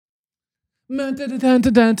Da da da da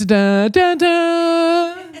da da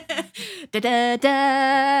da. Da da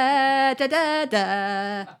da da da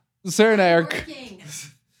da. Sarah and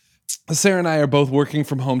I are both working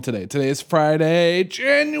from home today. Today is Friday,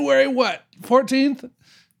 January what? 14th?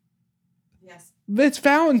 Yes. It's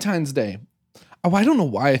Valentine's Day. Oh, I don't know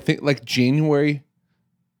why I think like January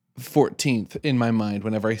 14th in my mind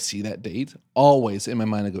whenever I see that date. Always in my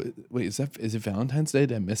mind I go, wait, is it Valentine's Day?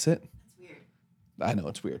 Did I miss it? That's weird. I know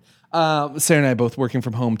it's weird. Sarah and I are both working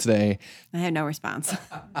from home today. I have no response.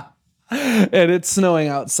 And it's snowing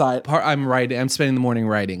outside. I'm spending the morning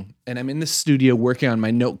writing, and I'm in the studio working on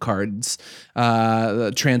my note cards,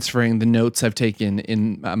 transferring the notes I've taken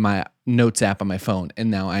in my notes app on my phone. And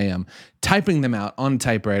now I am typing them out on a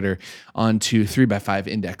typewriter onto 3x5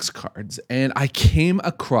 index cards. And I came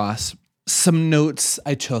across some notes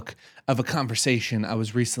I took of a conversation I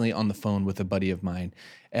was recently on the phone with a buddy of mine.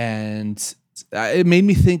 And it made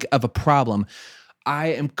me think of a problem. I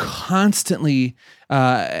am constantly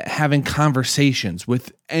having conversations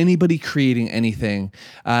with anybody creating anything.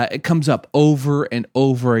 It comes up over and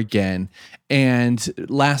over again. And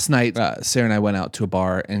last night, Sarah and I went out to a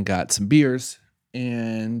bar and got some beers.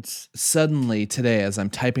 And suddenly today, as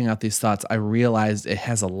I'm typing out these thoughts, I realized it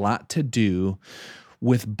has a lot to do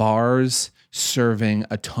with bars serving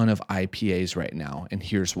a ton of IPAs right now. And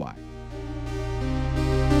here's why.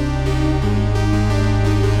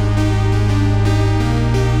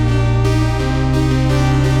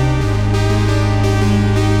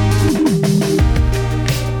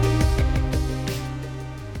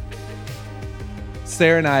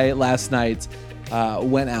 Sarah and I last night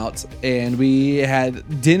went out and we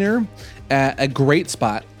had dinner at a great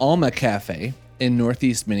spot, Alma Cafe in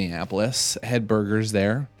Northeast Minneapolis. Had burgers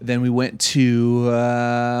there. Then we went to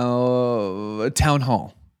Town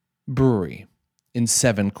Hall Brewery in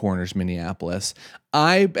Seven Corners, Minneapolis.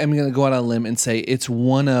 I am going to go out on a limb and say it's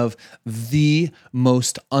one of the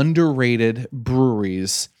most underrated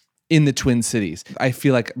breweries in the Twin Cities. I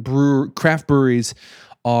feel like craft breweries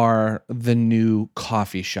are the new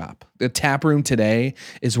coffee shop. The tap room today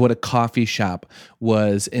is what a coffee shop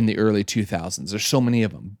was in the early 2000s. There's so many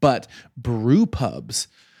of them. But brew pubs,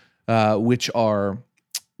 which are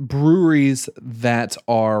breweries that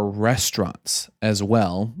are restaurants as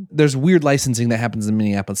well. There's weird licensing that happens in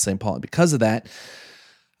Minneapolis, St. Paul. And because of that,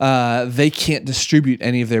 they can't distribute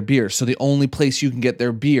any of their beer. So the only place you can get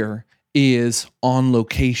their beer is on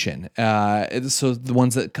location. So the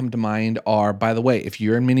ones that come to mind are, by the way, if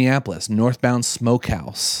you're in Minneapolis, Northbound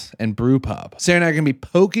Smokehouse and Brew Pub. Sarah and I are going to be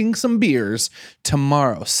poking some beers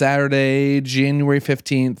tomorrow, Saturday, January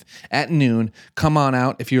 15th at noon. Come on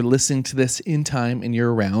out if you're listening to this in time and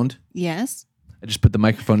you're around. Yes. I just put the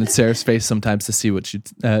microphone in Sarah's face sometimes to see what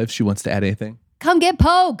if she wants to add anything. Come get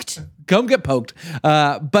poked. Come get poked.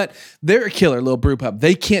 But they're a killer little brew pub.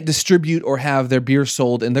 They can't distribute or have their beer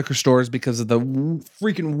sold in liquor stores because of the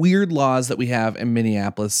freaking weird laws that we have in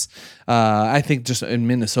Minneapolis. I think just in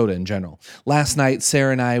Minnesota in general. Last night,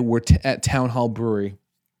 Sarah and I were at Town Hall Brewery,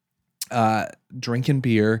 drinking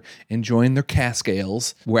beer, enjoying their cask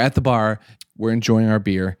ales. We're at the bar. We're enjoying our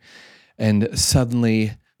beer. And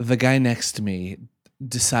suddenly, the guy next to me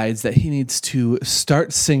decides that he needs to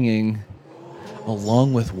start singing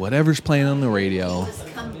along with whatever's playing on the radio.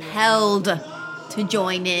 Compelled to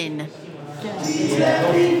join in.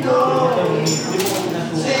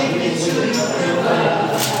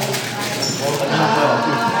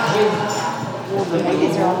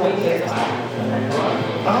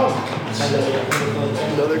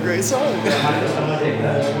 Another great song.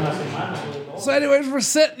 So anyways, we're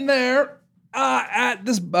sitting there at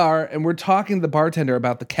this bar and we're talking to the bartender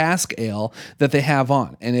about the cask ale that they have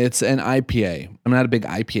on, and it's an IPA. I'm not a big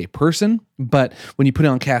IPA person, but when you put it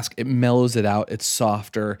on cask, it mellows it out. It's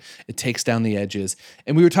softer. It takes down the edges.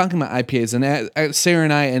 And we were talking about IPAs, and Sarah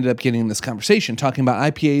and I ended up getting in this conversation talking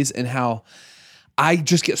about IPAs and how I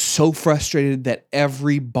just get so frustrated that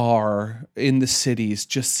every bar in the cities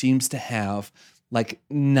just seems to have like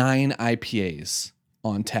 9 IPAs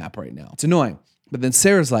on tap right now. It's annoying. But then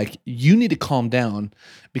Sarah's like, you need to calm down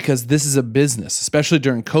because this is a business, especially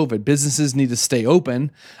during COVID. Businesses need to stay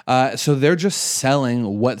open. So they're just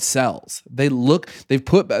selling what sells. They've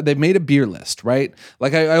made a beer list, right?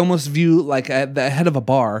 Like I almost view like the head of a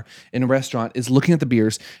bar in a restaurant is looking at the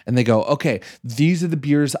beers and they go, okay, these are the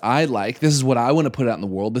beers I like. This is what I want to put out in the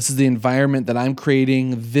world. This is the environment that I'm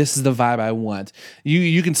creating. This is the vibe I want.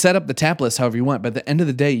 You can set up the tap list however you want, but at the end of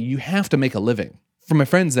the day, you have to make a living. For my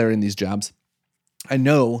friends that are in these jobs, I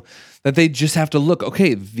know that they just have to look,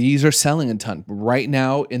 okay, these are selling a ton. Right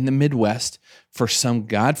now in the Midwest, for some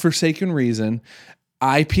godforsaken reason,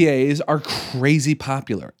 IPAs are crazy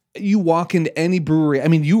popular. you walk into any brewery. I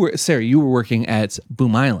mean, Sarah, you were working at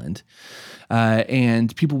Boom Island,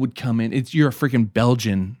 and people would come in. You're a freaking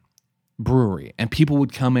Belgian brewery, and people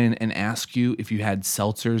would come in and ask you if you had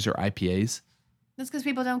seltzers or IPAs. That's because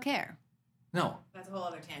people don't care. No. That's a whole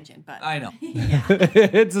other tangent, but I know. Yeah.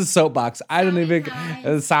 It's a soapbox. I don't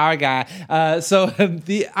even. Sorry, guy.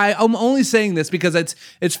 I'm only saying this because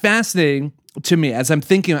it's fascinating to me as I'm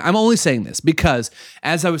thinking. I'm only saying this because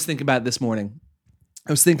as I was thinking about it this morning,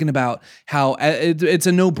 I was thinking about how it's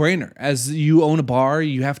a no-brainer. As you own a bar,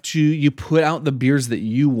 you put out the beers that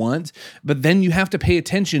you want, but then you have to pay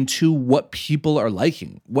attention to what people are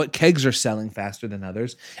liking, what kegs are selling faster than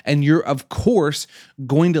others, and you're of course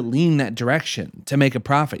going to lean that direction to make a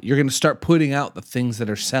profit. You're going to start putting out the things that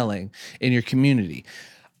are selling in your community.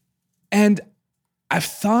 And I've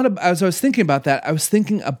thought about, as I was thinking about that, I was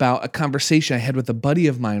thinking about a conversation I had with a buddy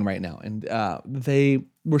of mine right now, and they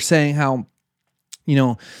were saying how,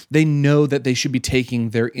 they know that they should be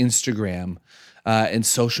taking their Instagram and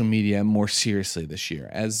social media more seriously this year.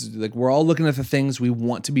 As like we're all looking at the things we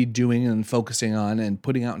want to be doing and focusing on and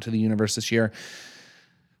putting out into the universe this year.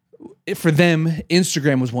 For them,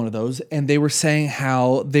 Instagram was one of those, and they were saying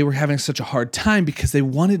how they were having such a hard time because they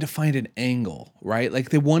wanted to find an angle, right?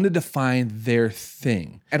 Like they wanted to find their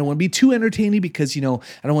thing. I don't want to be too entertaining because, I don't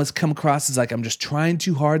want to come across as like I'm just trying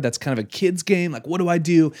too hard. That's kind of a kid's game. Like, what do I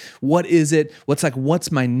do? What is it?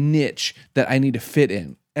 What's my niche that I need to fit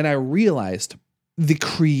in? And I realized the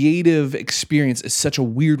creative experience is such a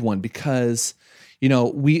weird one because,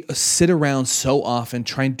 we sit around so often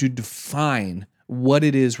trying to define what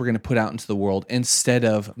it is we're going to put out into the world instead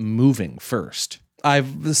of moving first.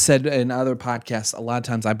 I've said in other podcasts, a lot of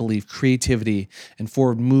times I believe creativity and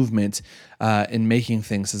forward movement in making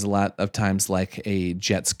things is a lot of times like a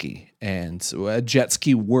jet ski. And a jet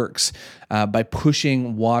ski works by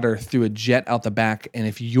pushing water through a jet out the back. And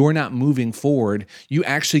if you're not moving forward, you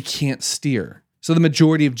actually can't steer. So the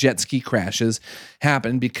majority of jet ski crashes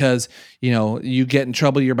happen because, you get in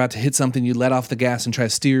trouble, you're about to hit something, you let off the gas and try to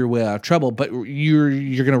steer your way out of trouble, but you're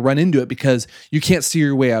going to run into it because you can't steer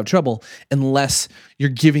your way out of trouble unless you're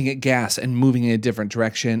giving it gas and moving in a different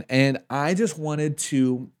direction. And I just wanted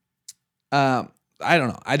to, I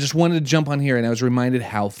just wanted to jump on here, and I was reminded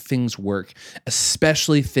how things work,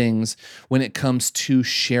 especially things when it comes to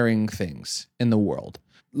sharing things in the world.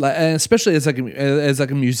 And especially as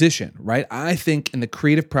like a musician, right? I think in the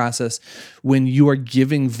creative process, when you are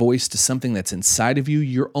giving voice to something that's inside of you,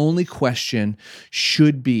 your only question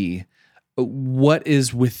should be, what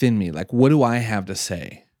is within me? Like, what do I have to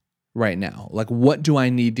say right now? Like, what do I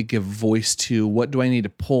need to give voice to? What do I need to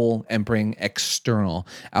pull and bring external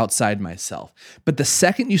outside myself? But the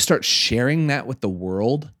second you start sharing that with the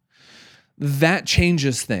world, that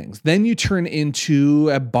changes things. Then you turn into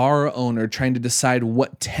a bar owner trying to decide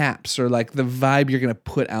what taps or like the vibe you're going to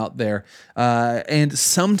put out there. And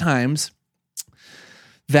sometimes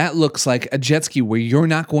that looks like a jet ski where you're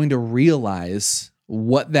not going to realize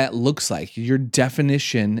what that looks like. Your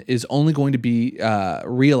definition is only going to be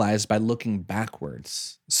realized by looking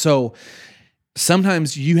backwards. So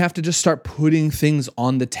sometimes you have to just start putting things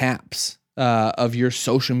on the taps of your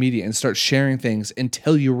social media and start sharing things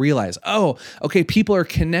until you realize, oh, okay, people are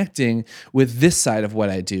connecting with this side of what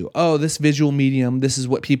I do. Oh, this visual medium, this is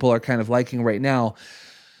what people are kind of liking right now.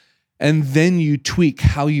 And then you tweak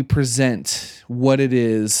how you present what it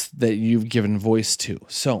is that you've given voice to.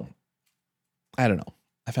 So, I don't know.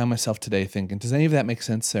 I found myself today thinking, does any of that make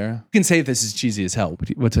sense, Sarah? You can say this is cheesy as hell.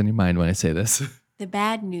 What's on your mind when I say this? The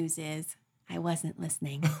bad news is I wasn't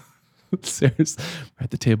listening. Sarah's we're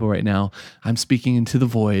at the table right now. I'm speaking into the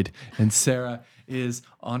void, and Sarah is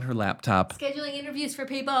on her laptop. Scheduling interviews for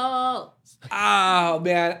people. Oh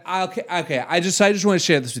man. Okay. I just want to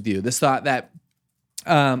share this with you. This thought that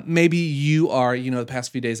maybe you are, the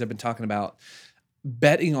past few days I've been talking about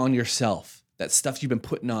betting on yourself. That stuff you've been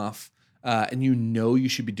putting off, and you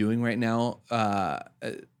should be doing right now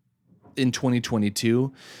in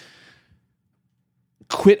 2022.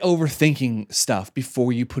 Quit overthinking stuff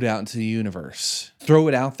before you put it out into the universe. Throw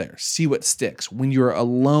it out there. See what sticks. When you're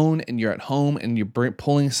alone and you're at home and you're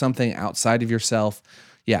pulling something outside of yourself,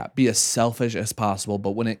 be as selfish as possible.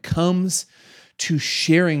 But when it comes to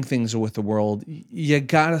sharing things with the world, you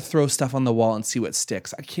got to throw stuff on the wall and see what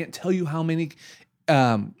sticks. I can't tell you how many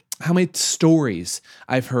how many stories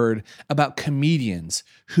I've heard about comedians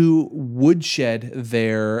who woodshed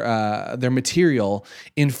their material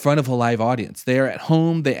in front of a live audience. They're at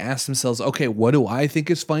home. They ask themselves, okay, what do I think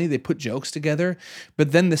is funny? They put jokes together.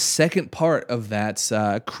 But then the second part of that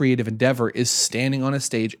creative endeavor is standing on a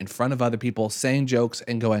stage in front of other people, saying jokes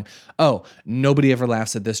and going, oh, nobody ever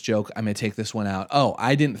laughs at this joke. I'm going to take this one out. Oh,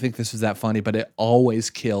 I didn't think this was that funny, but it always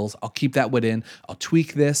kills. I'll keep that one in. I'll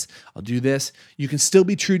tweak this. I'll do this. You can still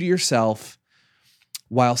be true to yourself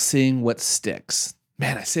while seeing what sticks.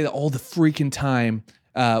 Man, I say that all the freaking time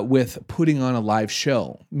with putting on a live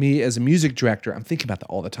show. Me as a music director, I'm thinking about that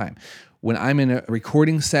all the time. When I'm in a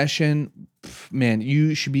recording session, man,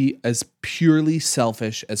 you should be as purely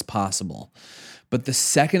selfish as possible. But the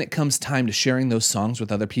second it comes time to sharing those songs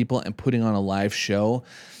with other people and putting on a live show,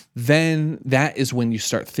 then that is when you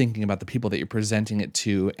start thinking about the people that you're presenting it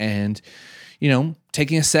to and,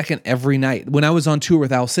 taking a second every night. When I was on tour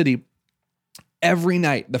with Owl City, every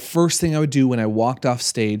night, the first thing I would do when I walked off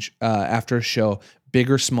stage after a show,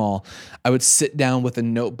 big or small, I would sit down with a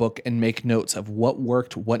notebook and make notes of what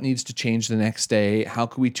worked, what needs to change the next day, how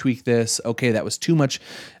could we tweak this? Okay, that was too much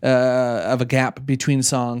of a gap between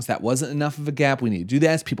songs. That wasn't enough of a gap. We need to do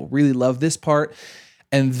this. People really love this part.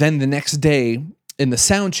 And then the next day in the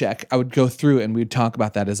sound check, I would go through and we'd talk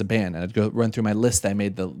about that as a band. And I'd go run through my list I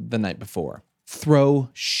made the night before. Throw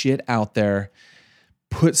shit out there.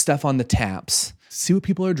 Put stuff on the taps. See what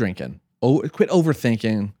people are drinking. Quit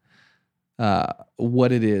overthinking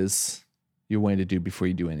what it is you're going to do before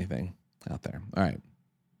you do anything out there. All right.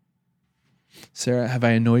 Sarah, have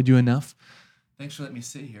I annoyed you enough? Thanks for letting me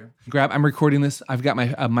sit here. I'm recording this. I've got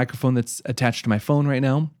my microphone that's attached to my phone right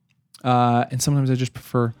now. And sometimes I just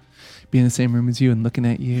prefer being in the same room as you and looking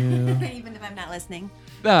at you. Even if I'm not listening.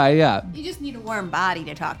 Yeah. You just need a warm body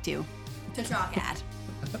to talk to talk at.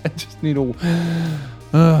 I just need a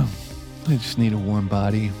warm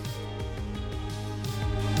body.